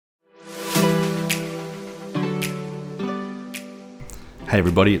Hey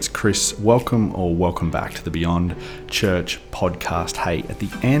everybody, it's Chris. Welcome back to the Beyond Church podcast. Hey, at the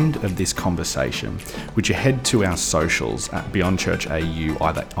end of this conversation, would you head to our socials at Beyond Church AU,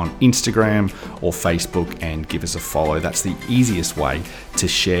 either on Instagram or Facebook, and give us a follow. That's the easiest way to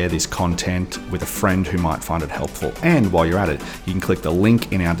share this content with a friend who might find it helpful. And while you're at it, you can click the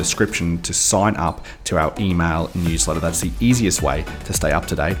link in our description to sign up to our email newsletter. That's the easiest way to stay up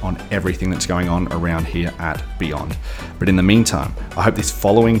to date on everything that's going on around here at Beyond. But in the meantime, I hope this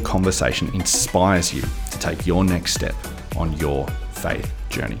following conversation inspires you to take your next step on your faith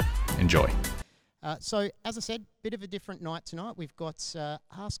journey. Enjoy. So, as I said, bit of a different night tonight. We've got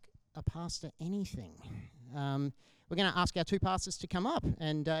Ask a Pastor Anything. We're going to ask our two pastors to come up,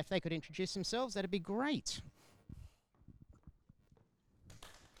 and if they could introduce themselves, that'd be great.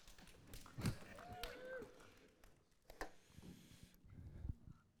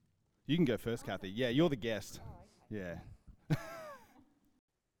 You can go first, Kathy. Yeah, you're the guest. Yeah.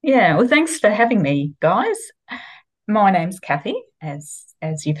 Yeah, well, thanks for having me, guys. My name's Kathy, as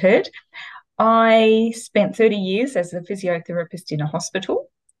you've heard. I spent 30 years as a physiotherapist in a hospital,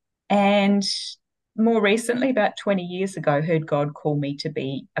 and more recently, about 20 years ago, heard God call me to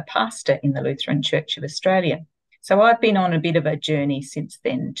be a pastor in the Lutheran Church of Australia. So I've been on a bit of a journey since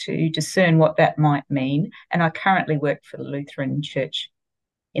then to discern what that might mean, and I currently work for the Lutheran Church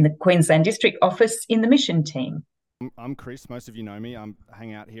in the Queensland District Office in the mission team. I'm Chris. Most of you know me. I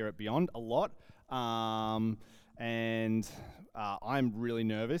hang out here at Beyond a lot. And I'm really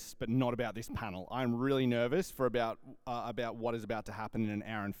nervous, but not about this panel. I'm really nervous for about what is about to happen in an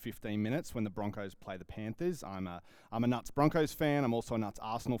hour and 15 minutes when the Broncos play the Panthers. I'm a nuts Broncos fan. I'm also a nuts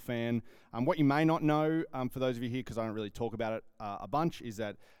Arsenal fan. What you may not know, for those of you here, because I don't really talk about it a bunch, is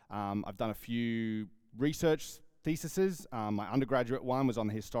that I've done a few research theses. My undergraduate one was on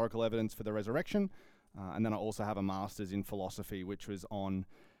the historical evidence for the resurrection. And then I also have a master's in philosophy, which was on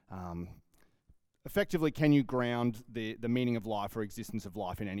effectively, can you ground the meaning of life or existence of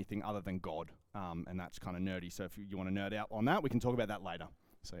life in anything other than God? And that's kind of nerdy. So if you want to nerd out on that, we can talk about that later.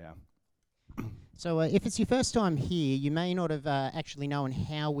 So yeah. So if it's your first time here, you may not have actually known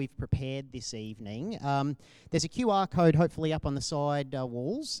how we've prepared this evening. There's a QR code hopefully up on the side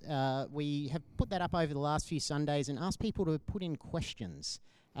walls. We have put that up over the last few Sundays and asked people to put in questions.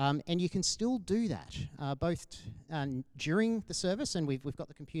 And you can still do that, both during the service, and we've got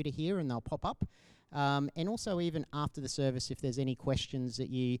the computer here and they'll pop up, and also even after the service if there's any questions that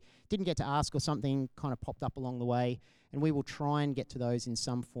you didn't get to ask or something kind of popped up along the way, and we will try and get to those in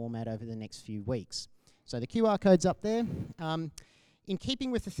some format over the next few weeks. So the QR code's up there. In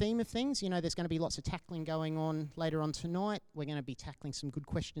keeping with the theme of things, there's going to be lots of tackling going on later on tonight. We're going to be tackling some good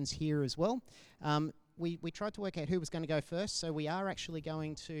questions here as well. We tried to work out who was going to go first, so we are actually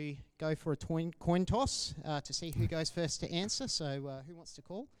going to go for a coin toss to see who goes first to answer. So who wants to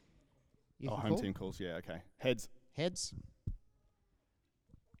call? Home team calls, yeah, okay. Heads. Heads.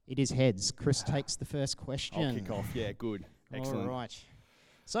 It is heads. Chris takes the first question. I'll kick off, yeah, good. Excellent. All right.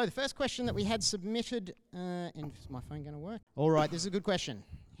 So the first question that we had submitted, and is my phone going to work? All right, this is a good question.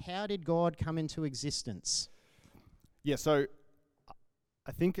 How did God come into existence? Yeah, so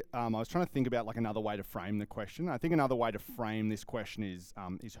I think I was trying to think about like another way to frame the question. I think another way to frame this question is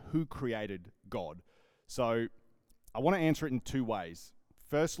who created God? So I want to answer it in two ways.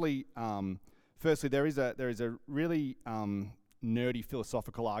 Firstly, there is a really nerdy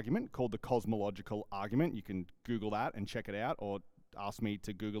philosophical argument called the cosmological argument. You can Google that and check it out, or ask me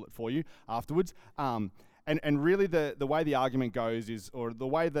to Google it for you afterwards. And really the way the argument goes is, or the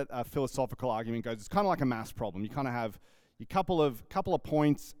way that a philosophical argument goes, it's kind of like a maths problem. You kind of have a couple of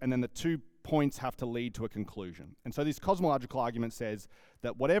points, and then the 2 points have to lead to a conclusion. And so this cosmological argument says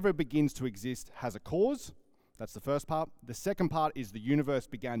that whatever begins to exist has a cause. That's the first part. The second part is the universe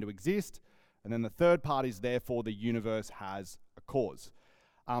began to exist. And then the third part is therefore the universe has a cause.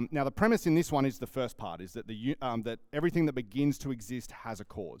 Now the premise in this one is the first part, is that that everything that begins to exist has a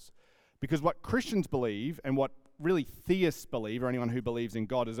cause. Because what Christians believe, and what really theists believe, or anyone who believes in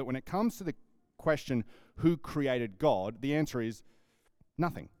God, is that when it comes to the question who created God, the answer is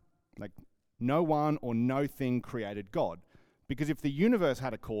nothing. Like no one or no thing created God. Because if the universe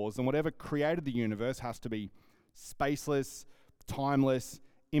had a cause, then whatever created the universe has to be spaceless, timeless,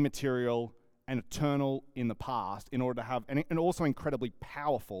 immaterial, and eternal in the past in order to have, and also incredibly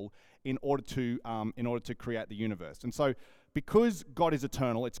powerful in order to create the universe. And so because God is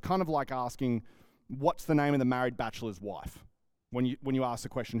eternal, it's kind of like asking, what's the name of the married bachelor's wife? When you ask the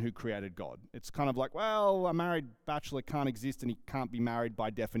question, who created God? It's kind of like, well, a married bachelor can't exist and he can't be married by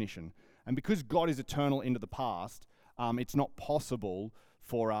definition. And because God is eternal into the past, it's not possible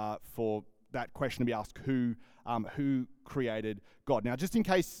for that question to be asked: who created God? Now, just in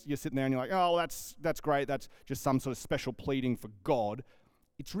case you're sitting there and you're like, oh, that's great, that's just some sort of special pleading for God.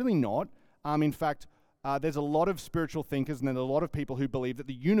 It's really not. In fact, there's a lot of spiritual thinkers and there's a lot of people who believe that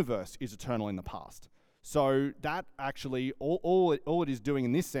the universe is eternal in the past. So that actually, all it is doing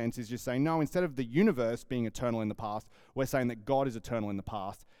in this sense is just saying, no, instead of the universe being eternal in the past, we're saying that God is eternal in the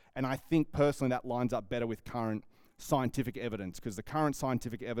past. And I think personally that lines up better with current scientific evidence, because the current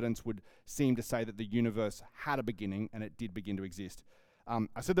scientific evidence would seem to say that the universe had a beginning and it did begin to exist.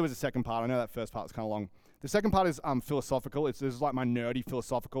 I said there was a second part. I know that first part was kind of long. The second part is philosophical. This is like my nerdy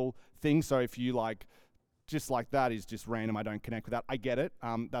philosophical thing. So if you like, just like that is just random, I don't connect with that, I get it.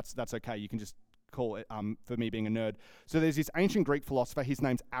 That's okay. You can just call it, for me being a nerd. So there's this ancient Greek philosopher, his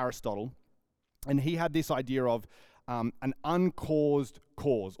name's Aristotle, and he had this idea of an uncaused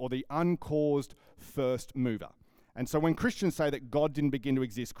cause, or the uncaused first mover. And so when Christians say that God didn't begin to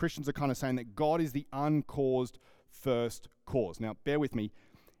exist, Christians are kind of saying that God is the uncaused first cause. Now, bear with me.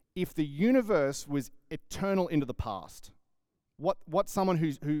 If the universe was eternal into the past, what someone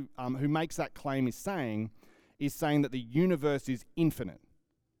who makes that claim is saying that the universe is infinite.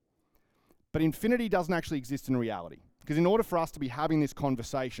 But infinity doesn't actually exist in reality. Because in order for us to be having this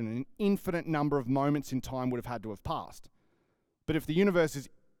conversation, an infinite number of moments in time would have had to have passed. But if the universe is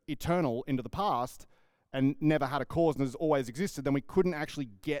eternal into the past and never had a cause and has always existed, then we couldn't actually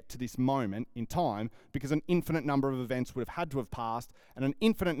get to this moment in time, because an infinite number of events would have had to have passed, and an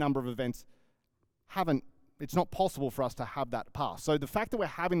infinite number of events haven't. It's not possible for us to have that pass. So the fact that we're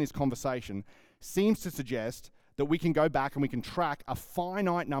having this conversation seems to suggest that we can go back and we can track a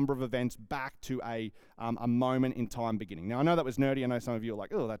finite number of events back to a moment in time beginning. Now, I know that was nerdy. I know some of you are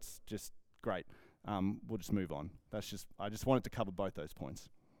like, oh, that's just great. We'll just move on. I just wanted to cover both those points.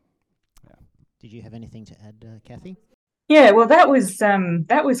 Yeah. Did you have anything to add, Kathy? Yeah, well, that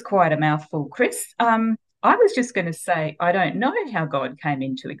was quite a mouthful, Chris. I was just going to say, I don't know how God came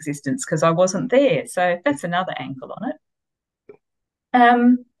into existence because I wasn't there. So that's another angle on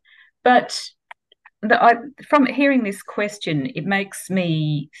it. But from hearing this question, it makes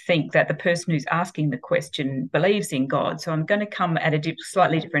me think that the person who's asking the question believes in God. So I'm going to come at a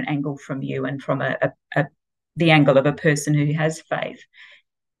slightly different angle from you, and from the angle of a person who has faith.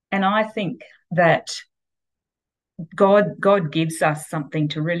 And I think that God gives us something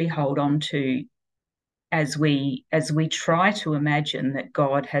to really hold on to as we try to imagine that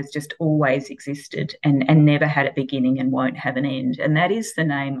God has just always existed and never had a beginning and won't have an end. And that is the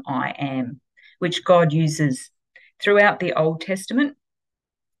name I Am, which God uses throughout the Old Testament,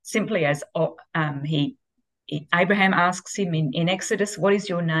 simply as Abraham asks him in Exodus, what is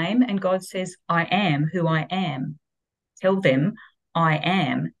your name? And God says, I am who I am. Tell them I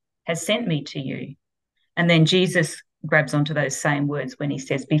am has sent me to you. And then Jesus grabs onto those same words when he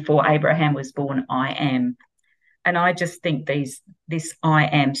says, before Abraham was born, I am. And I just think this I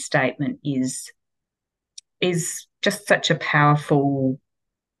am statement is just such a powerful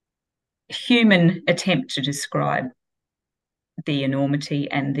human attempt to describe the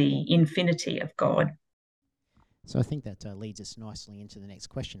enormity and the infinity of God. So I think that leads us nicely into the next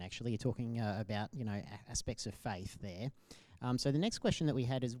question, actually. You're talking about, aspects of faith there. So the next question that we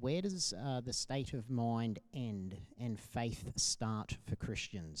had is, where does the state of mind end and faith start for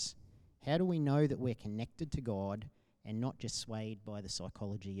Christians? How do we know that we're connected to God and not just swayed by the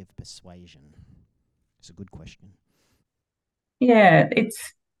psychology of persuasion? It's a good question. Yeah,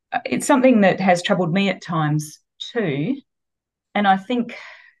 it's something that has troubled me at times too. And I think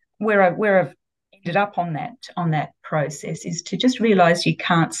where I've ended up on that process is to just realise you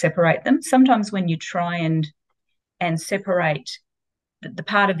can't separate them. Sometimes when you try and separate the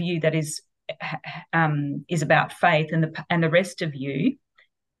part of you that is about faith and the rest of you,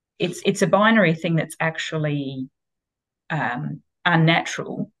 it's a binary thing that's actually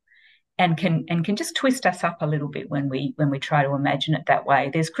unnatural and can just twist us up a little bit when we try to imagine it that way.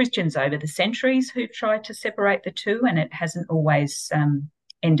 There's Christians over the centuries who've tried to separate the two, and it hasn't always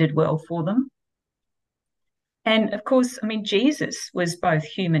ended well for them. And of course, Jesus was both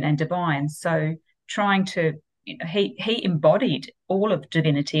human and divine, so trying to he embodied all of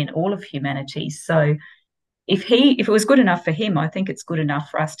divinity and all of humanity. So if it was good enough for him, I think it's good enough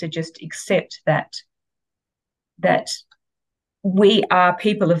for us to just accept that we are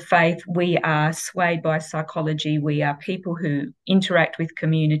people of faith, we are swayed by psychology, we are people who interact with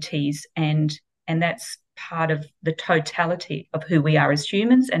communities, and that's part of the totality of who we are as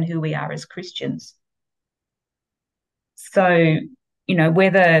humans and who we are as Christians. So,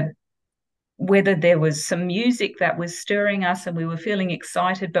 whether there was some music that was stirring us and we were feeling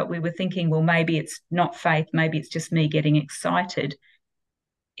excited, but we were thinking, well, maybe it's not faith, maybe it's just me getting excited.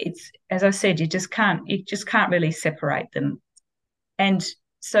 it's, as I said, you just can't really separate them. And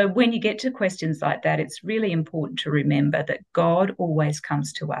so when you get to questions like that, it's really important to remember that God always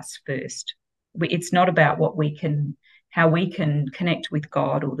comes to us first. It's not about how we can connect with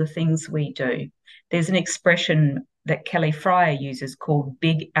God or the things we do. There's an expression that Kelly Fryer uses called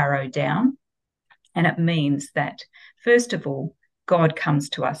big arrow down. And it means that, first of all, God comes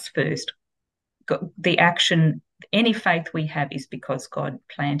to us first. The action, any faith we have is because God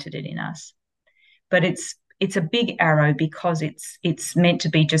planted it in us. But it's a big arrow because it's meant to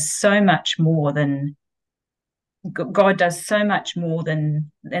be just so much more than God does, so much more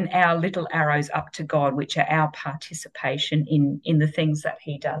than our little arrows up to God, which are our participation in the things that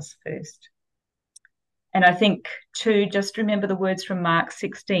he does first. And I think, too, just remember the words from Mark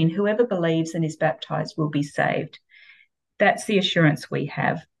 16, whoever believes and is baptized will be saved. That's the assurance we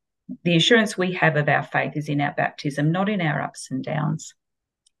have. The assurance we have of our faith is in our baptism, not in our ups and downs.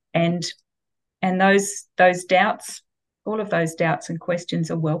 And those doubts, all of those doubts and questions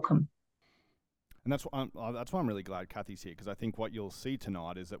are welcome. And that's why I'm really glad Kathy's here, because I think what you'll see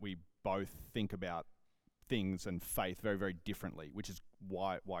tonight is that we both think about things and faith very, very differently, which is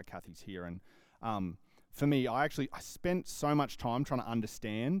why Kathy's here. And for me, I spent so much time trying to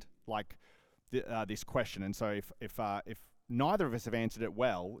understand this question. And so if neither of us have answered it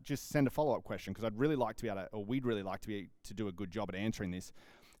well, just send a follow-up question, because I'd really like to be able to, or we'd really like to be able to do a good job at answering this.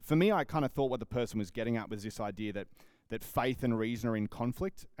 For me, I kind of thought what the person was getting at was this idea that faith and reason are in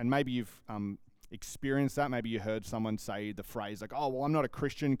conflict. And maybe you've experienced that. Maybe you heard someone say the phrase like, "Oh, well, I'm not a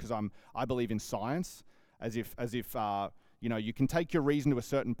Christian because I believe in science," as if you can take your reason to a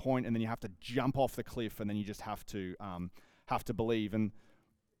certain point and then you have to jump off the cliff and then you just have to believe. And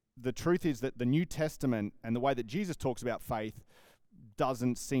the truth is that the New Testament and the way that Jesus talks about faith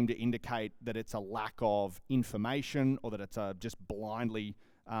doesn't seem to indicate that it's a lack of information or that it's just blindly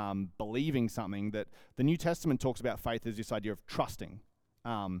believing something. That the New Testament talks about faith as this idea of trusting.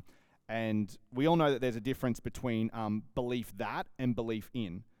 And we all know that there's a difference between belief that and belief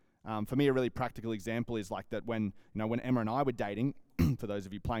in. For me, a really practical example is like that when Emma and I were dating, for those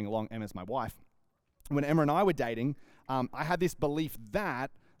of you playing along, Emma's my wife. When Emma and I were dating, I had this belief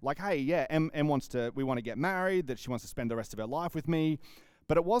that, like, hey, yeah, we want to get married, that she wants to spend the rest of her life with me.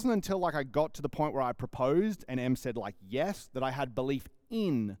 But it wasn't until like I got to the point where I proposed and Em said like yes, that I had belief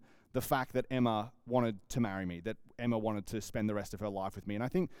in the fact that Emma wanted to marry me, that Emma wanted to spend the rest of her life with me. And I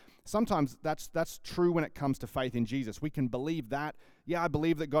think sometimes that's true when it comes to faith in Jesus. We can believe that, yeah, I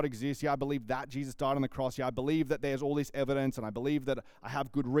believe that God exists. Yeah, I believe that Jesus died on the cross. Yeah, I believe that there's all this evidence and I believe that I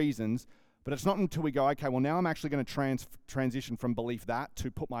have good reasons. But it's not until we go, okay, well, now I'm actually going to transition from belief that to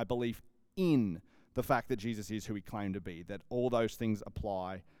put my belief in the fact that Jesus is who he claimed to be, that all those things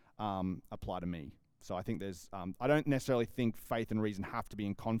apply to me. So I think there's, I don't necessarily think faith and reason have to be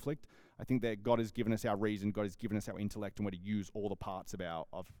in conflict. I think that God has given us our reason, God has given us our intellect, and we're to use all the parts of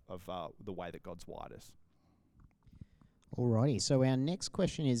the way that God's wired us. Alrighty, so our next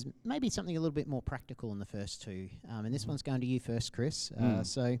question is maybe something a little bit more practical than the first two. And this one's going to you first, Chris.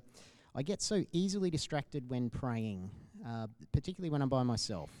 So I get so easily distracted when praying, particularly when I'm by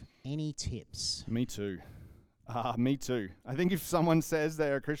myself. Any tips? Me too. Me too. I think if someone says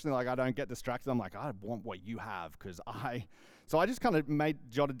they're a Christian, like, I don't get distracted, I'm like, I want what you have, So I just kind of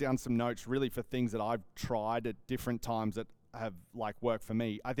jotted down some notes really for things that I've tried at different times that have like worked for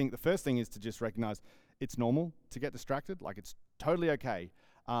me. I think the first thing is to just recognize it's normal to get distracted. Like, it's totally okay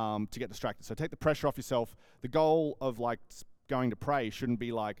to get distracted. So take the pressure off yourself. The goal of like going to pray shouldn't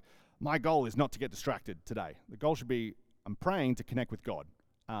be like, my goal is not to get distracted today. The goal should be, I'm praying to connect with God.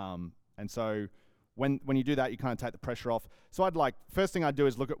 And so when you do that, you kind of take the pressure off. So first thing I'd do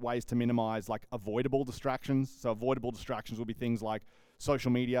is look at ways to minimize like avoidable distractions. So avoidable distractions will be things like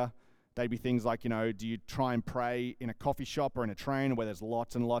social media. They'd be things like, do you try and pray in a coffee shop or in a train where there's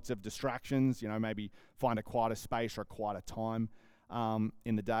lots and lots of distractions? Maybe find a quieter space or a quieter time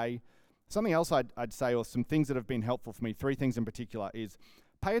in the day. Something else I'd say, or some things that have been helpful for me, 3 things in particular, is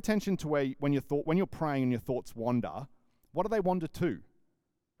pay attention to when you're praying and your thoughts wander, what do they wander to?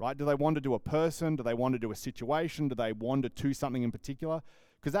 Right? Do they wander to a person? Do they wander to a situation? Do they wander to something in particular?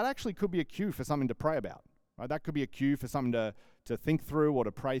 Because that actually could be a cue for something to pray about. Right? That could be a cue for something to think through or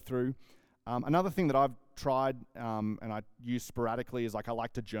to pray through. Another thing that I've tried and I use sporadically is like I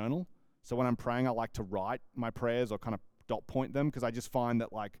like to journal. So when I'm praying, I like to write my prayers or kind of dot point them, because I just find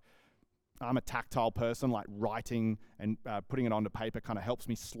that like I'm a tactile person, like writing and putting it onto paper kind of helps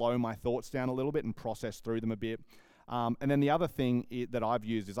me slow my thoughts down a little bit and process through them a bit. And then the other thing that I've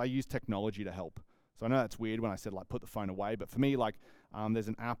used is I use technology to help. So I know that's weird when I said like put the phone away, but for me, like there's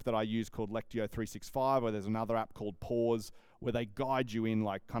an app that I use called Lectio 365, or there's another app called Pause, where they guide you in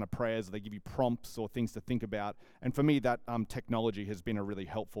like kind of prayers, they give you prompts or things to think about. And for me, that technology has been a really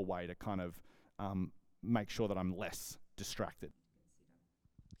helpful way to kind of make sure that I'm less distracted.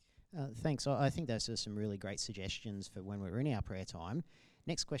 Thanks. I think those are some really great suggestions for when we're in our prayer time.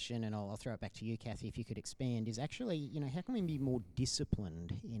 Next question, and I'll throw it back to you, Kathy, if you could expand, is actually, how can we be more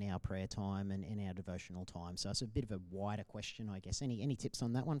disciplined in our prayer time and in our devotional time? So it's a bit of a wider question, I guess. Any tips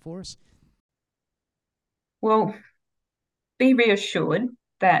on that one for us? Well, be reassured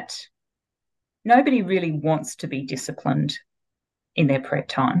that nobody really wants to be disciplined in their prayer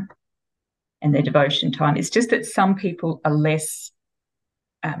time and their devotion time. It's just that some people are less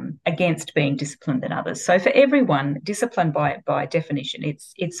against being disciplined than others. So for everyone, discipline by definition,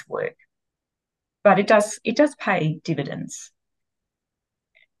 it's work, but it does pay dividends.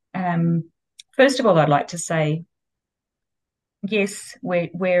 First of all, I'd like to say, yes,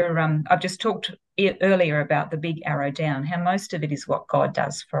 I've just talked earlier about the big arrow down, how most of it is what God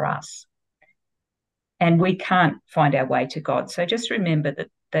does for us, and we can't find our way to God. So just remember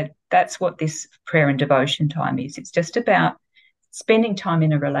that's what this prayer and devotion time is. It's just about spending time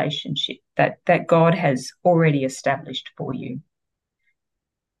in a relationship that God has already established for you.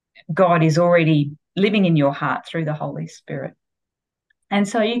 God is already living in your heart through the Holy Spirit. And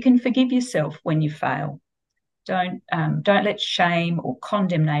so you can forgive yourself when you fail. Don't let shame or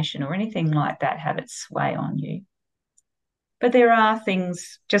condemnation or anything like that have its sway on you. But there are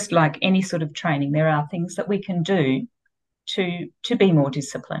things, just like any sort of training, there are things that we can do to be more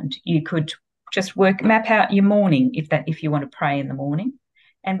disciplined. You could just map out your morning if you want to pray in the morning,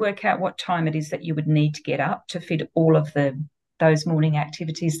 and work out what time it is that you would need to get up to fit all of those morning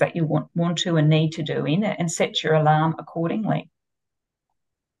activities that you want to and need to do in it, and set your alarm accordingly.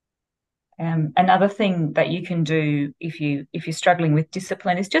 Another thing that you can do if you're struggling with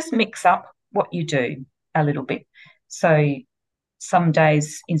discipline is just mix up what you do a little bit. So some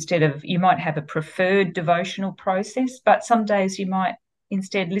days, you might have a preferred devotional process, but some days you might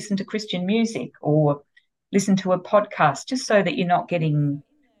instead listen to Christian music or listen to a podcast, just so that you're not getting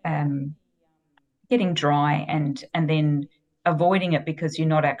dry and then avoiding it because you're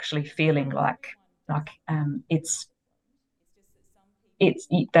not actually feeling like it's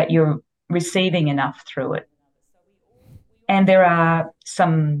that you're receiving enough through it. And there are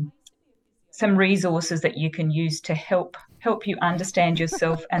some resources that you can use to help you understand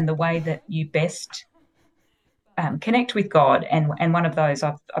yourself and the way that you best connect with God. And one of those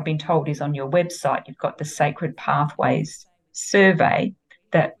I've been told is on your website. You've got the Sacred Pathways survey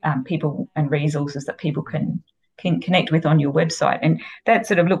that people and resources that people can connect with on your website. And that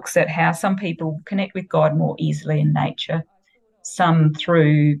sort of looks at how some people connect with God more easily in nature, some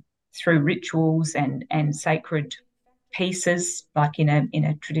through rituals and sacred pieces, like in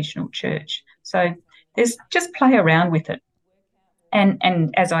a traditional church. So there's just play around with it.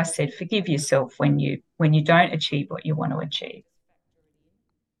 And as I said, forgive yourself when you don't achieve what you want to achieve.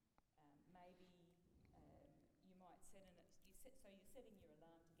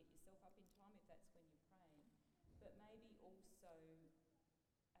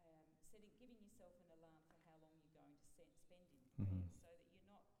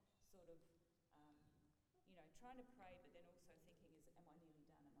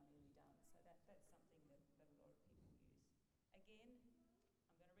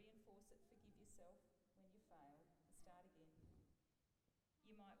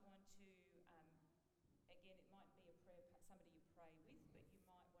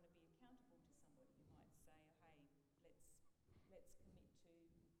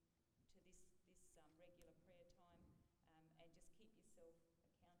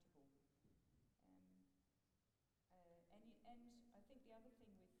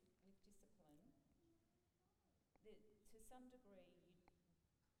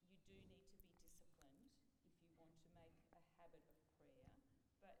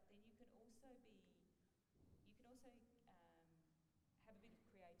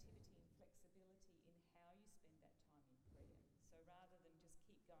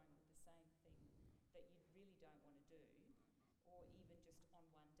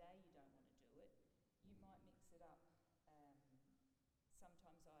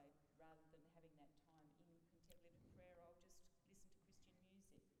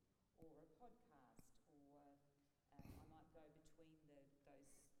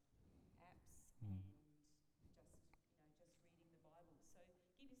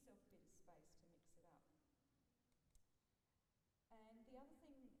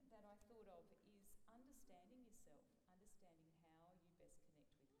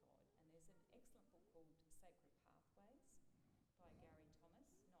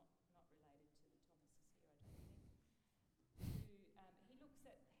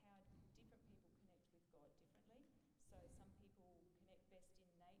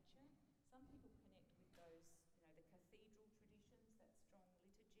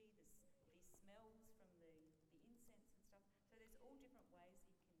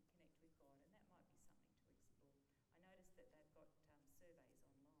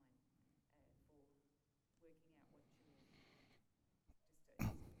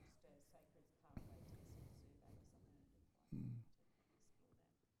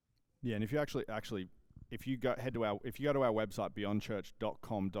 Yeah, and if you actually if you go to our website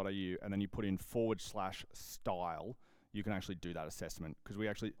beyondchurch.com.au and then you put in /style, you can actually do that assessment, because we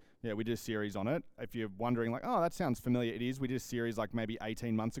did a series on it. If you're wondering like, oh, that sounds familiar, it is. We did a series like maybe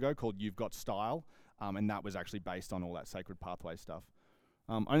 18 months ago called You've Got Style, and that was actually based on all that Sacred Pathway stuff.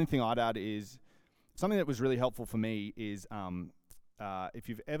 Only thing I'd add is something that was really helpful for me is if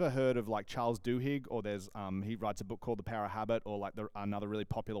you've ever heard of like Charles Duhigg, or there's he writes a book called The Power of Habit, or like another really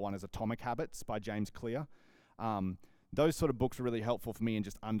popular one is Atomic Habits by James Clear. Those sort of books are really helpful for me in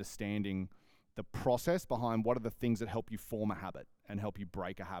just understanding the process behind what are the things that help you form a habit and help you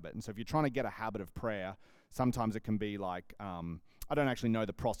break a habit. And so if you're trying to get a habit of prayer, sometimes it can be like, I don't actually know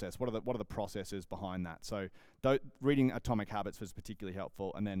the process. What are the processes behind that? So reading Atomic Habits was particularly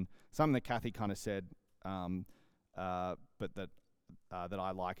helpful. And then something that Kathy kind of said, but that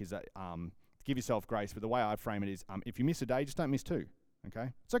I like is that give yourself grace. But the way I frame it is, if you miss a day, just don't miss two. Okay,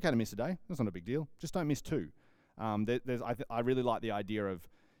 it's okay to miss a day. That's not a big deal. Just don't miss two. I really like the idea of,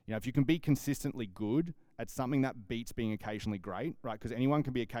 if you can be consistently good at something, that beats being occasionally great, right? Because anyone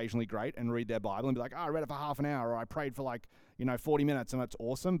can be occasionally great and read their Bible and be like, I read it for half an hour, or I prayed for 40 minutes, and that's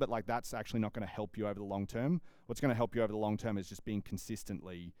awesome. But like, that's actually not going to help you over the long term. What's going to help you over the long term is just being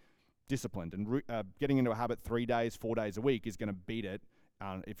consistently disciplined, and getting into a habit 3 days, 4 days a week is going to beat it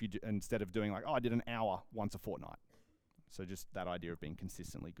if you instead of doing like, I did an hour once a fortnight. So just that idea of being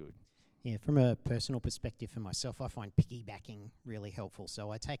consistently good. Yeah, from a personal perspective for myself, I find piggybacking really helpful. So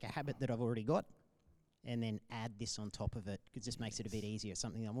I take a habit that I've already got and then add this on top of it, because this makes it a bit easier.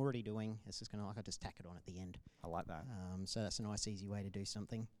 Something I'm already doing, it's just going to I just tack it on at the end. I like that. So that's a nice, easy way to do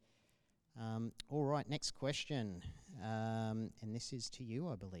something. All right, next question. And this is to you,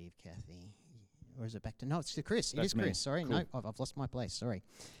 I believe, Kathy. Or is it back to... No, it's to Chris. It is Chris. Sorry. Cool. No, I've lost my place. Sorry.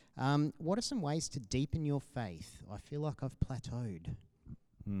 What are some ways to deepen your faith? I feel like I've plateaued.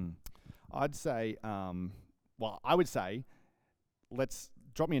 I'd say, I would say, let's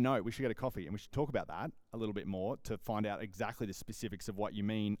drop me a note. We should get a coffee and we should talk about that a little bit more to find out exactly the specifics of what you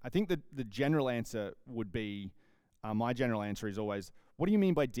mean. I think that the general answer would be, my general answer is always, what do you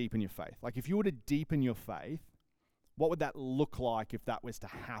mean by deepen your faith? Like, if you were to deepen your faith, what would that look like if that was to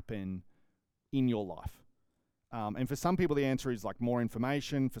happen in your life? And for some people, the answer is like more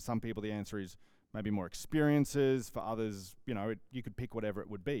information. For some people, the answer is maybe more experiences. For others, you could pick whatever it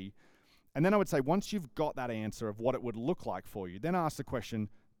would be. And then I would say, once you've got that answer of what it would look like for you, then ask the question,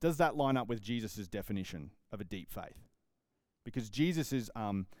 does that line up with Jesus' definition of a deep faith? Because Jesus is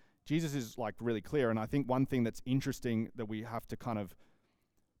like really clear. And I think one thing that's interesting that we have to kind of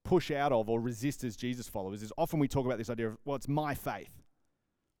push out of or resist as Jesus followers is often we talk about this idea of, well, it's my faith.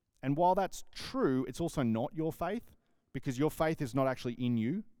 And while that's true, it's also not your faith, because your faith is not actually in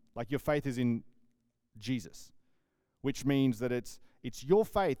you. Like, your faith is in Jesus, which means that it's your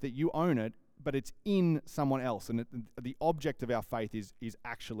faith, that you own it, but it's in someone else. And the object of our faith is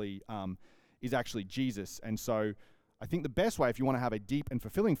actually Jesus. And so I think the best way, if you want to have a deep and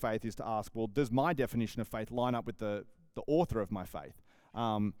fulfilling faith, is to ask, well, does my definition of faith line up with the author of my faith?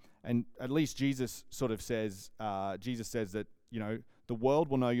 And at least Jesus sort of says, that, the world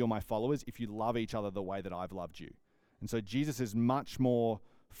will know you're my followers if you love each other the way that I've loved you. And so Jesus is much more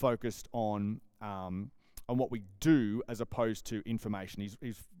focused on what we do as opposed to information.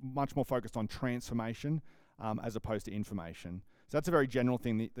 He's much more focused on transformation as opposed to information. So that's a very general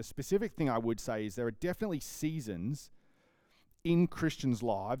thing. The specific thing I would say is there are definitely seasons in Christians'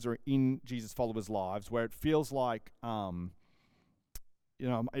 lives or in Jesus followers' lives where it feels like,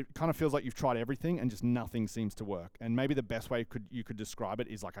 it kind of feels like you've tried everything and just nothing seems to work. And maybe the best way you could describe it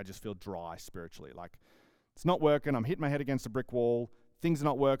is like, I just feel dry spiritually. Like, it's not working. I'm hitting my head against a brick wall. Things are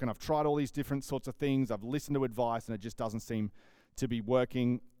not working. I've tried all these different sorts of things. I've listened to advice and it just doesn't seem to be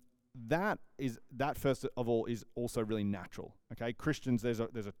working. That first of all is also really natural. Okay, Christians, there's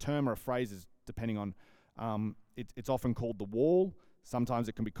a term or a phrase, is depending on, it's often called the wall. Sometimes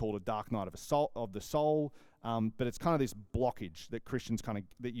it can be called a dark night of the soul. But it's kind of this blockage that Christians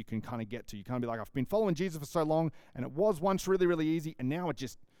that you can kind of get to. You kind of be like, I've been following Jesus for so long, and it was once really, really easy, and now I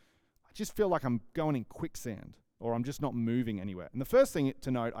just feel like I'm going in quicksand, or I'm just not moving anywhere. And the first thing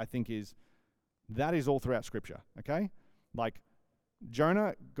to note, I think, is that is all throughout Scripture. Okay, like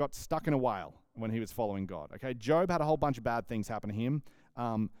Jonah got stuck in a whale when he was following God. Okay, Job had a whole bunch of bad things happen to him.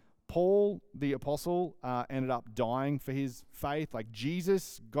 Paul, the apostle, ended up dying for his faith. Like,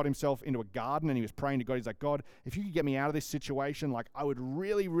 Jesus got himself into a garden and he was praying to God. He's like, God, if you could get me out of this situation, like, I would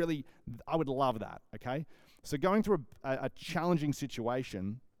really, really, I would love that, okay? So going through a challenging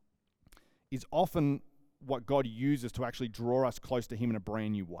situation is often what God uses to actually draw us close to him in a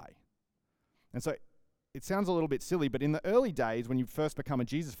brand new way. And so it sounds a little bit silly, but in the early days when you first become a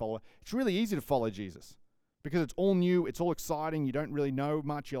Jesus follower, it's really easy to follow Jesus because it's all new, it's all exciting, you don't really know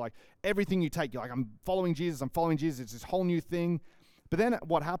much. You're like, everything you take, you're like, I'm following Jesus, it's this whole new thing. But then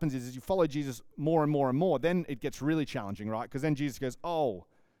what happens is you follow Jesus more and more and more, then it gets really challenging, right? Because then Jesus goes, oh,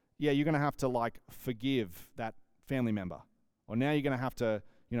 yeah, you're going to have to like forgive that family member. Or now you're going to have to,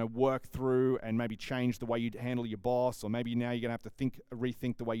 work through and maybe change the way you handle your boss, or maybe now you're going to have to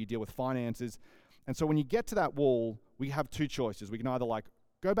rethink the way you deal with finances. And so when you get to that wall, we have two choices. We can either like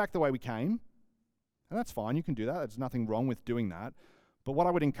go back the way we came, and that's fine, you can do that. There's nothing wrong with doing that. But what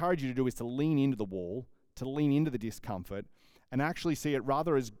I would encourage you to do is to lean into the wall, to lean into the discomfort, and actually see it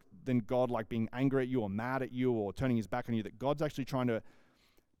rather as than God like being angry at you or mad at you or turning his back on you, that God's actually trying to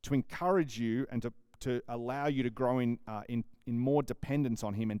encourage you and to allow you to grow in more dependence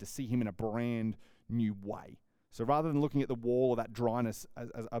on him and to see him in a brand new way. So rather than looking at the wall or that dryness as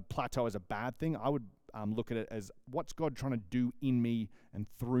a plateau as a bad thing, I would look at it as what's God trying to do in me and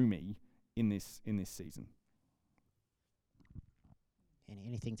through me in this season.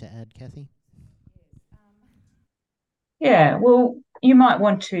 Anything to add, Kathy? Yeah, well, you might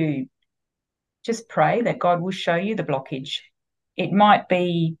want to just pray that God will show you the blockage. It might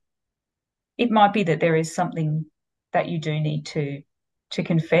be that there is something that you do need to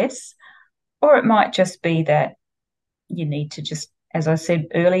confess, or it might just be that you need to just, as I said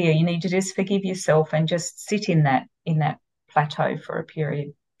earlier, you need to just forgive yourself and just sit in that plateau for a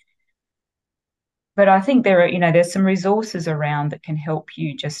period. But I think there's some resources around that can help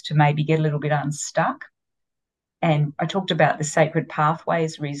you just to maybe get a little bit unstuck. And I talked about the Sacred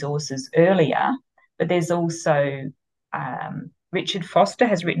Pathways resources earlier, but there's also Richard Foster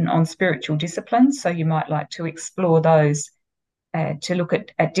has written on spiritual disciplines, so you might like to explore those to look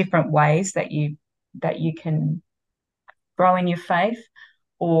at different ways that you can grow in your faith.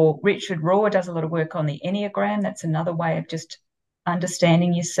 Or Richard Rohr does a lot of work on the Enneagram. That's another way of just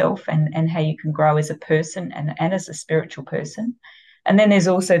understanding yourself and how you can grow as a person and as a spiritual person. And then there's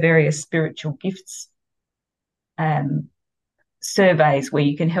also various spiritual gifts surveys where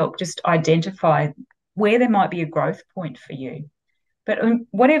you can help just identify where there might be a growth point for you. But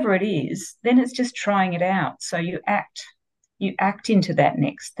whatever it is, then it's just trying it out. So you act into that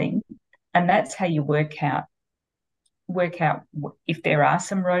next thing, and that's how you work out if there are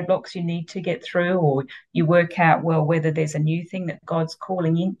some roadblocks you need to get through, or you work out, well, whether there's a new thing that God's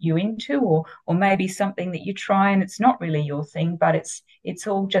calling you into, or maybe something that you try and it's not really your thing, but it's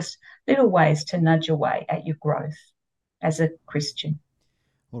all just little ways to nudge away at your growth as a Christian.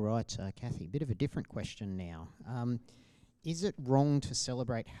 All right, Kathy, a bit of a different question now. Is it wrong to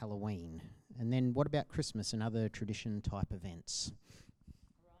celebrate Halloween? And then what about Christmas and other tradition-type events?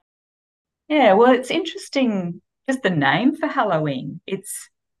 Yeah, well, it's interesting, just the name for Halloween. It's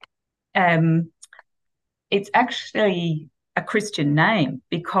actually a Christian name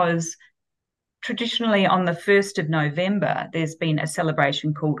because traditionally on the 1st of November, there's been a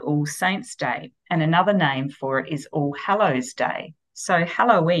celebration called All Saints' Day, and another name for it is All Hallows' Day. So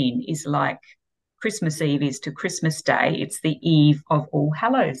Halloween is like Christmas Eve is to Christmas Day. It's the eve of All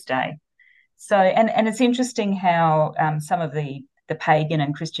Hallows' Day. So, and it's interesting how some of the pagan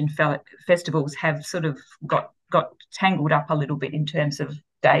and Christian festivals have sort of got tangled up a little bit in terms of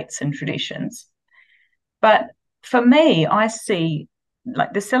dates and traditions. But for me, I see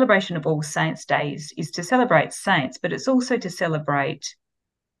like the celebration of All Saints' Day is to celebrate saints, but it's also to celebrate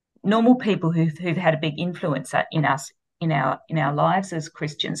normal people who've had a big influence in us, in our lives as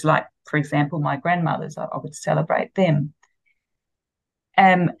Christians. Like, for example, my grandmothers, I would celebrate them.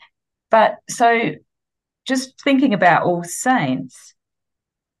 But so just thinking about All Saints,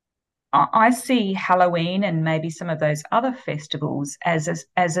 I see Halloween and maybe some of those other festivals as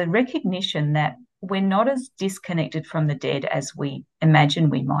a recognition that we're not as disconnected from the dead as we imagine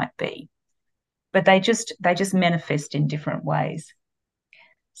we might be, but they just manifest in different ways.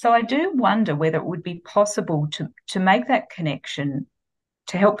 So I do wonder whether it would be possible to make that connection,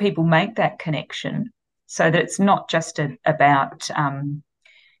 to help people make that connection, so that it's not just about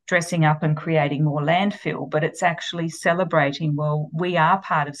dressing up and creating more landfill, but it's actually celebrating, well, we are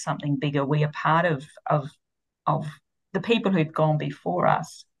part of something bigger. We are part of the people who've gone before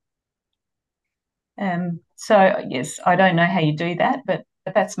us. So, yes, I don't know how you do that, but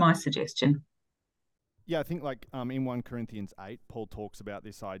that's my suggestion. Yeah, I think like in 1 Corinthians 8, Paul talks about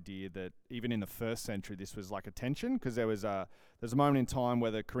this idea that even in the first century, this was like a tension, because there's a moment in time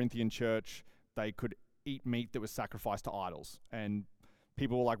where the Corinthian church, they could eat meat that was sacrificed to idols, and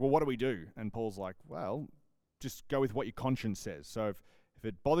people were like, well, what do we do? And Paul's like, well, just go with what your conscience says. So if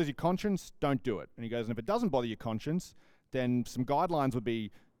it bothers your conscience, don't do it. And he goes, and if it doesn't bother your conscience, then some guidelines would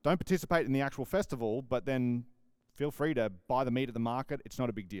be, don't participate in the actual festival, but then feel free to buy the meat at the market. It's not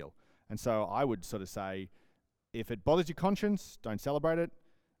a big deal. And so I would sort of say, if it bothers your conscience, don't celebrate it.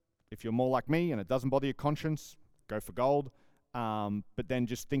 If you're more like me and it doesn't bother your conscience, go for gold. But then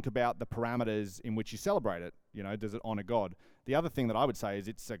just think about the parameters in which you celebrate it. You know, does it honor God? The other thing that I would say is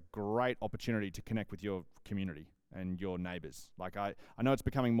it's a great opportunity to connect with your community and your neighbours. Like I know it's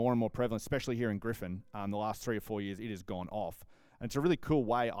becoming more and more prevalent, especially here in Griffin. The last 3 or 4 years, it has gone off. And it's a really cool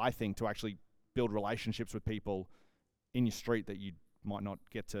way, I think, to actually build relationships with people in your street that you might not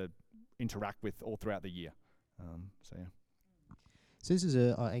get to interact with all throughout the year. So yeah. So this is,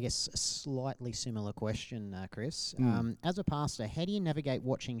 I guess, a slightly similar question, Chris. As a pastor, how do you navigate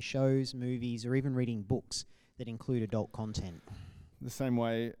watching shows, movies, or even reading books that include adult content? The same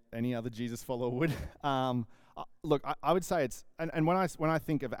way any other Jesus follower would. Look, I would say it's, and when I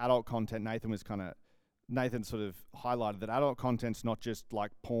think of adult content, Nathan sort of highlighted that adult content's not just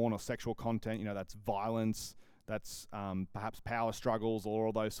like porn or sexual content. You know, that's violence, that's perhaps power struggles, or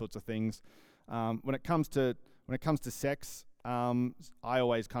all those sorts of things. When it comes to sex, I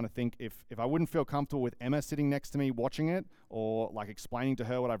always kind of think if I wouldn't feel comfortable with Emma sitting next to me watching it or like explaining to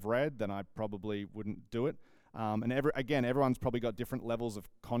her what I've read, then I probably wouldn't do it. And everyone's probably got different levels of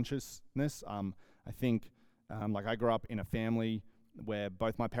consciousness. I think like I grew up in a family where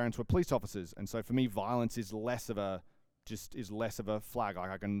both my parents were police officers, and so for me, violence is less of a flag.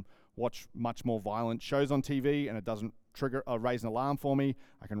 Like I can watch much more violent shows on TV, and it doesn't raise an alarm for me.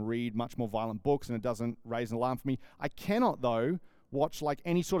 I can read much more violent books, and it doesn't raise an alarm for me. I cannot, though, watch like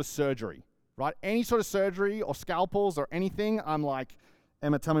any sort of surgery, right? Any sort of surgery or scalpels or anything. I'm like,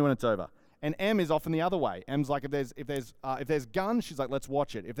 Emma, tell me when it's over. And Em is often the other way. Em's like, if there's guns, she's like, let's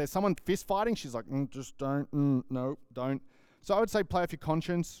watch it. If there's someone fist fighting, she's like, just don't, no, don't. So I would say play off your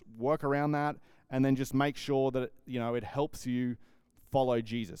conscience, work around that, and then just make sure that it helps you follow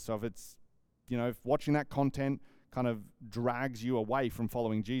Jesus. So if it's, if watching that content kind of drags you away from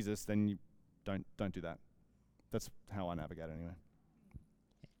following Jesus, then you don't do that. That's how I navigate it anyway.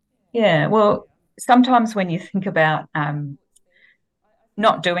 Yeah, well, sometimes when you think about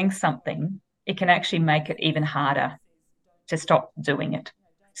not doing something, it can actually make it even harder to stop doing it.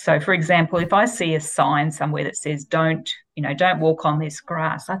 So, for example, if I see a sign somewhere that says don't walk on this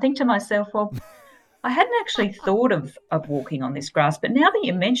grass, I think to myself, well, I hadn't actually thought of walking on this grass, but now that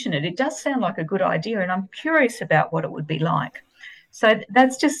you mention it, it does sound like a good idea, and I'm curious about what it would be like. So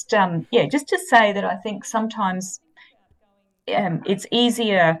that's just to say that I think sometimes it's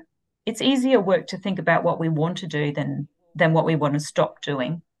easier work to think about what we want to do than what we want to stop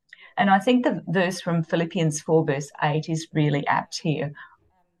doing. And I think the verse from Philippians 4 verse 8 is really apt here,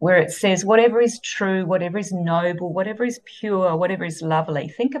 where it says, whatever is true, whatever is noble, whatever is pure, whatever is lovely,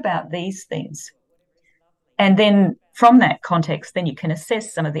 think about these things. And then from that context, then you can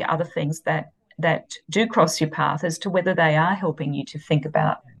assess some of the other things that do cross your path as to whether they are helping you to think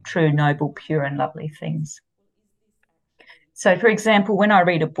about true, noble, pure and lovely things. So, for example, when I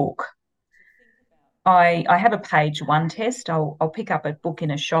read a book, I have a page 1 test. I'll pick up a book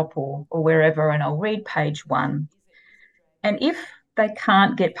in a shop or wherever, and I'll read page 1. And if they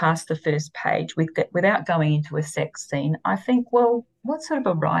can't get past the first page without going into a sex scene, I think, well, what sort of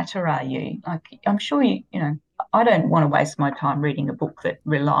a writer are you? Like, I'm sure I don't want to waste my time reading a book that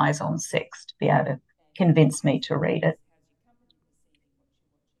relies on sex to be able to convince me to read it.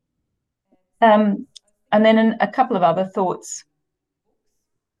 And then a couple of other thoughts.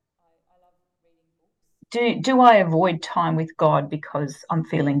 Do I avoid time with God because I'm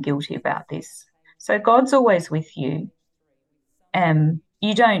feeling guilty about this? So God's always with you.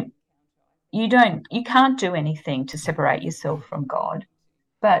 You can't do anything to separate yourself from God.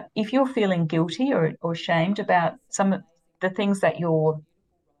 But if you're feeling guilty or shamed about some of the things that you're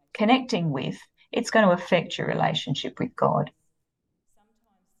connecting with, it's going to affect your relationship with God.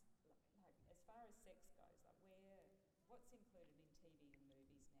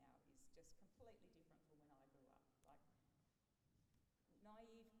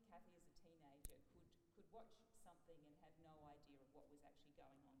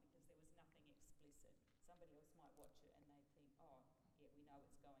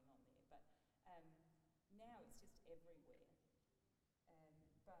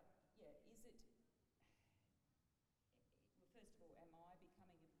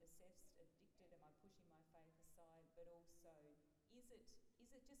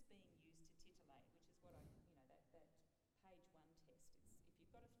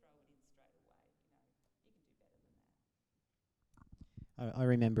 I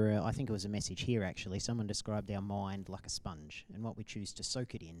remember, I think it was a message here actually, someone described our mind like a sponge, and what we choose to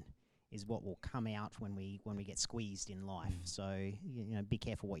soak it in is what will come out when we get squeezed in life. So be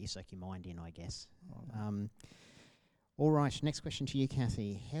careful what you soak your mind in, I guess. All right, next question to you,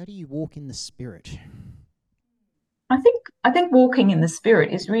 Kathy. How do you walk in the Spirit? I think walking in the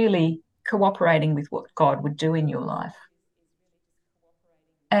Spirit is really cooperating with what God would do in your life.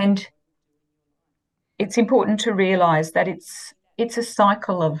 And it's important to realise that it's a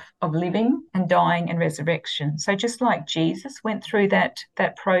cycle of living and dying and resurrection. So just like Jesus went through that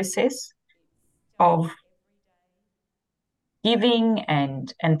process of giving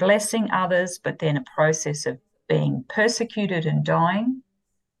and blessing others, but then a process of being persecuted and dying,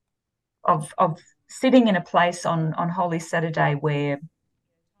 of sitting in a place on Holy Saturday where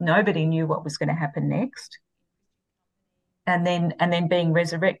nobody knew what was going to happen next, and then being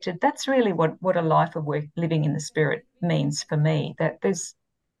resurrected. That's really what a life of living in the Spirit means for me. That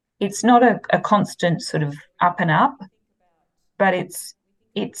it's not a constant sort of up and up, but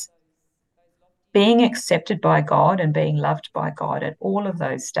it's being accepted by God and being loved by God at all of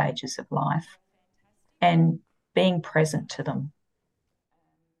those stages of life and being present to them.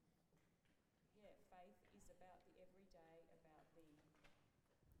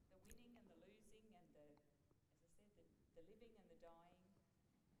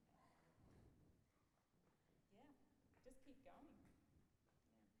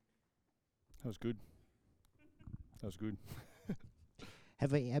 That was good. That was good.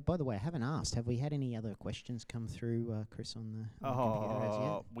 Have we? By the way, I haven't asked. Have we had any other questions come through, Chris, on the computer as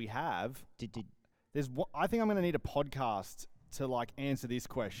yet? We have. Did I think I'm going to need a podcast to answer this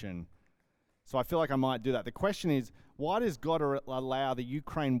question. So I feel like I might do that. The question is, why does God allow the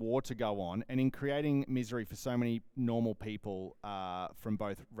Ukraine war to go on, and in creating misery for so many normal people from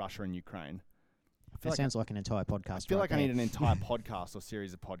both Russia and Ukraine? That sounds like an entire podcast. I feel like I need an entire podcast or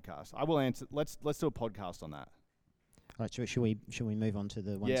series of podcasts. I will answer. Let's do a podcast on that. All right, should we move on to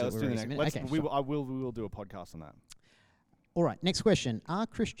the ones that let's we're do the next. Okay, we will do a podcast on that. All right, next question. Are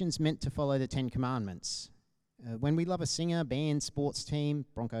Christians meant to follow the 10 Commandments? When we love a singer, band, sports team,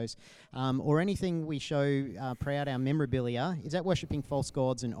 Broncos, or anything we show proud our memorabilia, is that worshipping false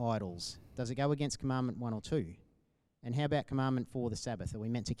gods and idols? Does it go against Commandment 1 or 2? And how about Commandment 4, the Sabbath? Are we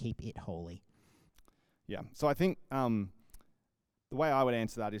meant to keep it holy? Yeah, so I think the way I would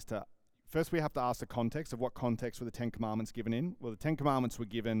answer that is first we have to ask the context of what context were the 10 Commandments given in. Well, the 10 Commandments were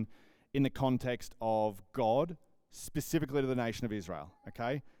given in the context of God, specifically to the nation of Israel,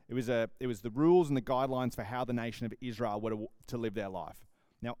 okay? It was the rules and the guidelines for how the nation of Israel were to live their life.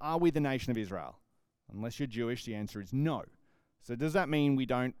 Now, are we the nation of Israel? Unless you're Jewish, the answer is no. So does that mean we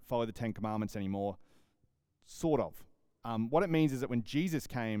don't follow the 10 Commandments anymore? Sort of. What it means is that when Jesus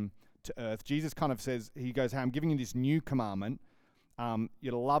came to earth, Jesus kind of says, he goes, hey, I'm giving you this new commandment.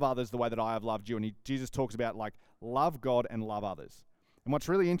 You're to love others the way that I have loved you. And Jesus talks about love God and love others. And what's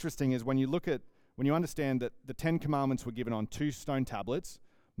really interesting is when you understand that the 10 Commandments were given on 2 stone tablets,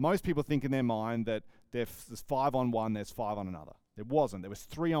 most people think in their mind that there's 5 on one, there's 5 on another. There wasn't. There was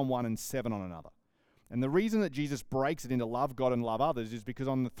 3 on one and 7 on another. And the reason that Jesus breaks it into love God and love others is because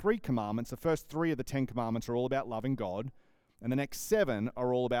on the 3 commandments, the first 3 of the 10 commandments are all about loving God, and the next 7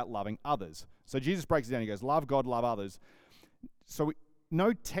 are all about loving others. So Jesus breaks it down. He goes, love God, love others. So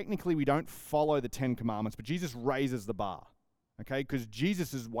technically we don't follow the 10 commandments, but Jesus raises the bar, okay? Because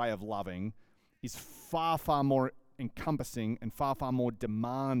Jesus' way of loving is far, far more encompassing and far, far more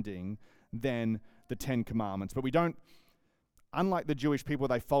demanding than the 10 commandments. But we don't, unlike the Jewish people,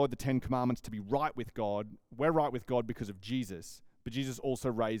 they followed the 10 commandments to be right with God. We're right with God because of Jesus. But Jesus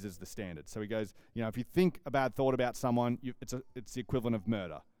also raises the standard. So he goes, if you think a bad thought about someone, it's the equivalent of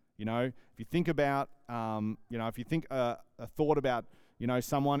murder. If you think about, if you think a thought about,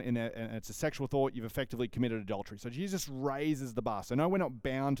 someone and it's a sexual thought, you've effectively committed adultery. So Jesus raises the bar. So no, we're not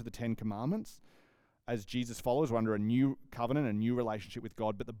bound to the 10 commandments. As Jesus follows, we're under a new covenant, a new relationship with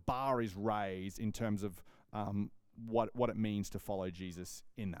God, but the bar is raised in terms of what it means to follow Jesus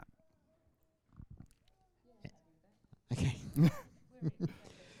in that. Okay.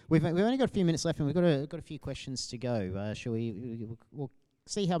 We've only got a few minutes left, and we've got a few questions to go. Shall we? We'll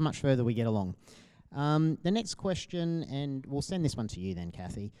see how much further we get along. The next question, and we'll send this one to you then,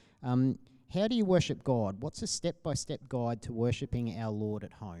 Kathy. How do you worship God? What's a step-by-step guide to worshipping our Lord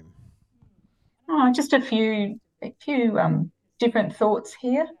at home? Just a few different thoughts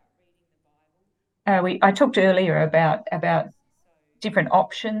here. I talked earlier about different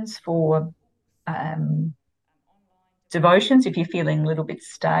options for devotions if you're feeling a little bit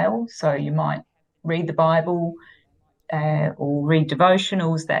stale. So you might read the Bible or read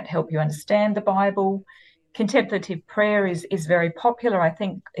devotionals that help you understand the Bible. Contemplative prayer is very popular. I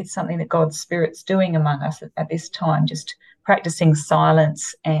think it's something that God's Spirit's doing among us at this time, just practicing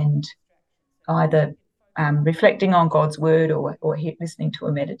silence and either reflecting on God's word or listening to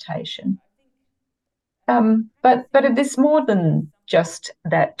a meditation. But there's more than just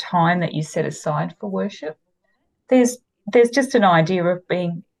that time that you set aside for worship. There's just an idea of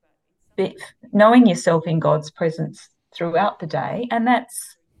knowing yourself in God's presence throughout the day, and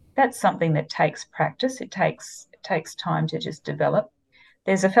that's something that takes practice. It takes time to just develop.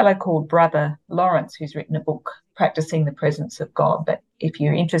 There's a fellow called Brother Lawrence who's written a book, Practicing the Presence of God, but if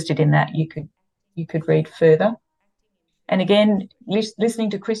you're interested in that, you could read further. And again, listening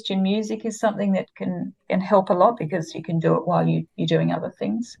to Christian music is something that can help a lot, because you can do it while you're doing other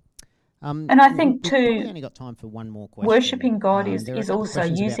things. And I think too, we've only got time for one more question. Worshipping God is also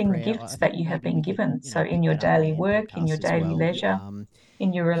using the gifts that you have been given. So in your daily work, in your daily leisure,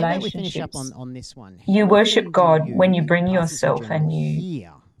 in your relationships, on this one. You worship God when you bring yourself and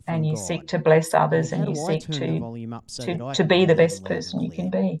you seek to bless others, and you seek to be the best person you can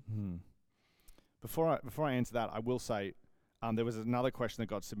be. Before I answer that, I will say there was another question that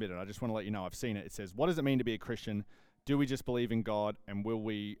got submitted. I just want to let you know I've seen it. It says, what does it mean to be a Christian? Do we just believe in God, and will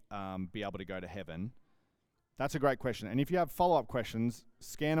we be able to go to heaven? That's a great question. And if you have follow-up questions,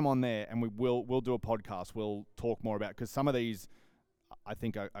 scan them on there, and we'll do a podcast. We'll talk more about, because some of these, I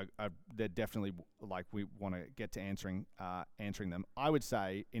think, they're definitely like we want to get to answering them. I would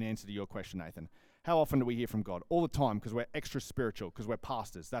say, in answer to your question, Nathan, how often do we hear from God? All the time, because we're extra spiritual, because we're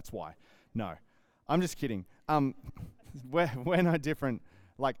pastors. That's why. No, I'm just kidding. We're no different.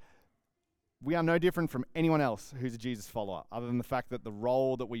 Like, we are no different from anyone else who's a Jesus follower, other than the fact that the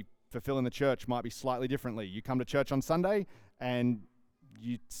role that we fulfill in the church might be slightly differently. You come to church on Sunday and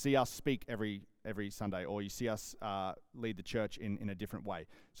you see us speak every Sunday, or you see us lead the church in a different way.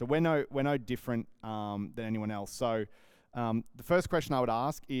 So we're no different than anyone else. So the first question I would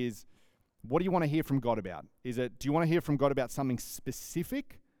ask is, what do you want to hear from God about? Do you want to hear from God about something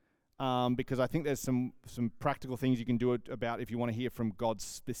specific? Because I think there's some practical things you can do about if you want to hear from God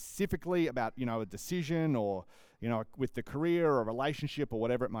specifically about, a decision, or, with the career or a relationship or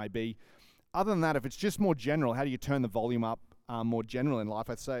whatever it may be. Other than that, if it's just more general, how do you turn the volume up more general in life?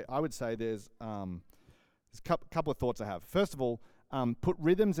 I would say there's a couple of thoughts I have. First of all, put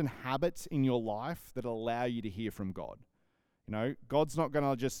rhythms and habits in your life that allow you to hear from God. God's not going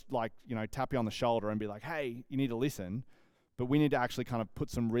to just tap you on the shoulder and be like, hey, you need to listen. But we need to actually kind of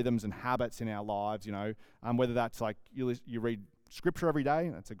put some rhythms and habits in our lives, whether that's like you read scripture every day.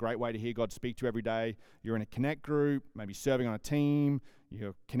 That's a great way to hear God speak to you every day. You're in a connect group, maybe serving on a team,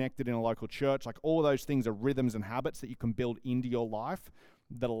 you're connected in a local church. Like, all of those things are rhythms and habits that you can build into your life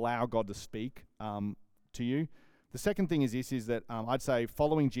that allow God to speak to you. The second thing is that I'd say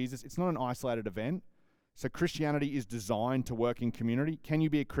following Jesus, it's not an isolated event. So Christianity is designed to work in community. Can you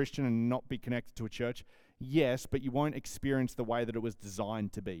be a Christian and not be connected to a church? Yes, but you won't experience the way that it was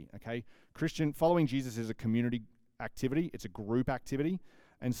designed to be, okay? Following Jesus is a community activity. It's a group activity.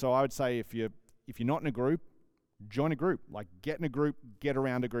 And so I would say if you're not in a group, join a group. Like, get in a group, get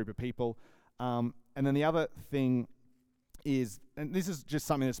around a group of people. And then the other thing is, and this is just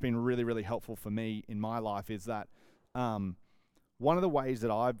something that's been really, really helpful for me in my life, is that one of the ways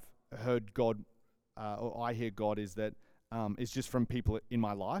that I've heard God, or I hear God, is just from people in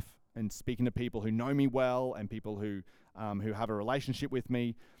my life, and speaking to people who know me well, and people who have a relationship with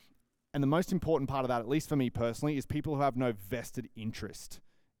me. And the most important part of that, at least for me personally, is people who have no vested interest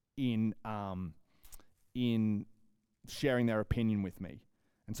in sharing their opinion with me.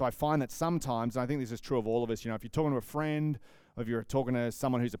 And so I find that sometimes, and I think this is true of all of us, if you're talking to a friend, or if you're talking to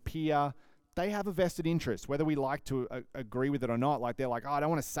someone who's a peer, they have a vested interest, whether we like to agree with it or not. Like, they're like, oh, I don't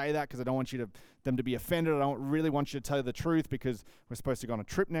want to say that because I don't want them to be offended. I don't really want you to tell you the truth because we're supposed to go on a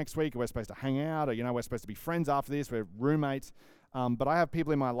trip next week, or we're supposed to hang out, or, we're supposed to be friends after this. We're roommates. But I have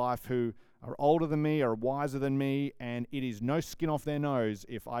people in my life who are older than me, are wiser than me, and it is no skin off their nose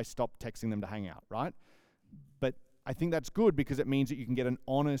if I stop texting them to hang out, right? But I think that's good, because it means that you can get an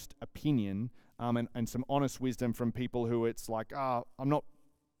honest opinion and some honest wisdom from people who it's like, I'm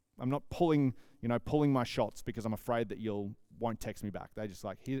not pulling my shots because I'm afraid that you won't text me back. They just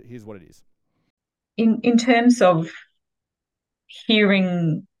like, here's what it is. In terms of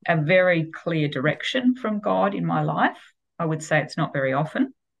hearing a very clear direction from God in my life, I would say it's not very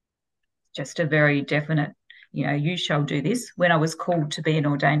often. Just a very definite, you shall do this. When I was called to be an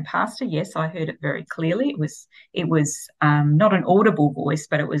ordained pastor, yes, I heard it very clearly. It was not an audible voice,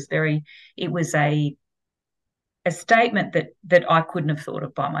 but it was a statement that I couldn't have thought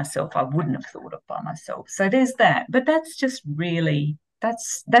of by myself. I wouldn't have thought of by myself. So there's that. But that's just really,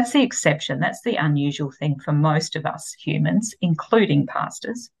 that's the exception. That's the unusual thing for most of us humans, including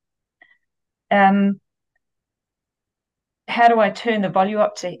pastors. how do I turn the volume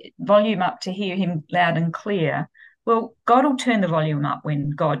up to hear him loud and clear? Well, God will turn the volume up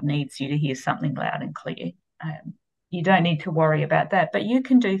when God needs you to hear something loud and clear. You don't need to worry about that, but you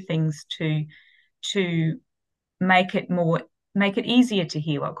can do things to make it easier to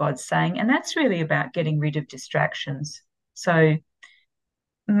hear what God's saying, and that's really about getting rid of distractions. So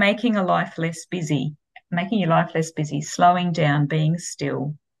making your life less busy, slowing down, being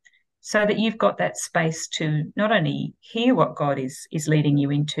still, so that you've got that space to not only hear what God is leading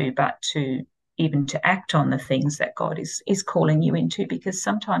you into, but to act on the things that God is calling you into, because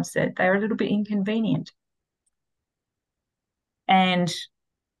sometimes they're a little bit inconvenient. And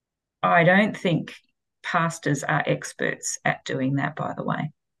I don't think pastors are experts at doing that, by the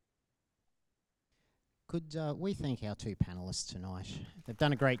way. Could we thank our two panellists tonight? They've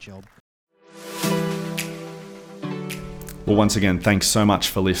done a great job. Well, once again, thanks so much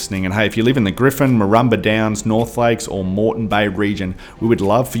for listening. And hey, if you live in the Griffin, Marumba Downs, North Lakes or Moreton Bay region, we would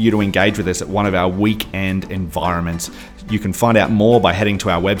love for you to engage with us at one of our weekend environments. You can find out more by heading to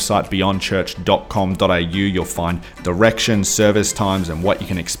our website, beyondchurch.com.au. You'll find directions, service times, and what you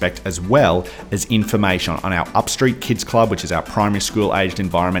can expect, as well as information on our Upstreet Kids Club, which is our primary school aged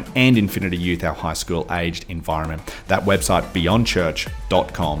environment, and Infinity Youth, our high school aged environment. That website,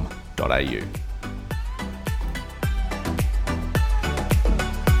 beyondchurch.com.au.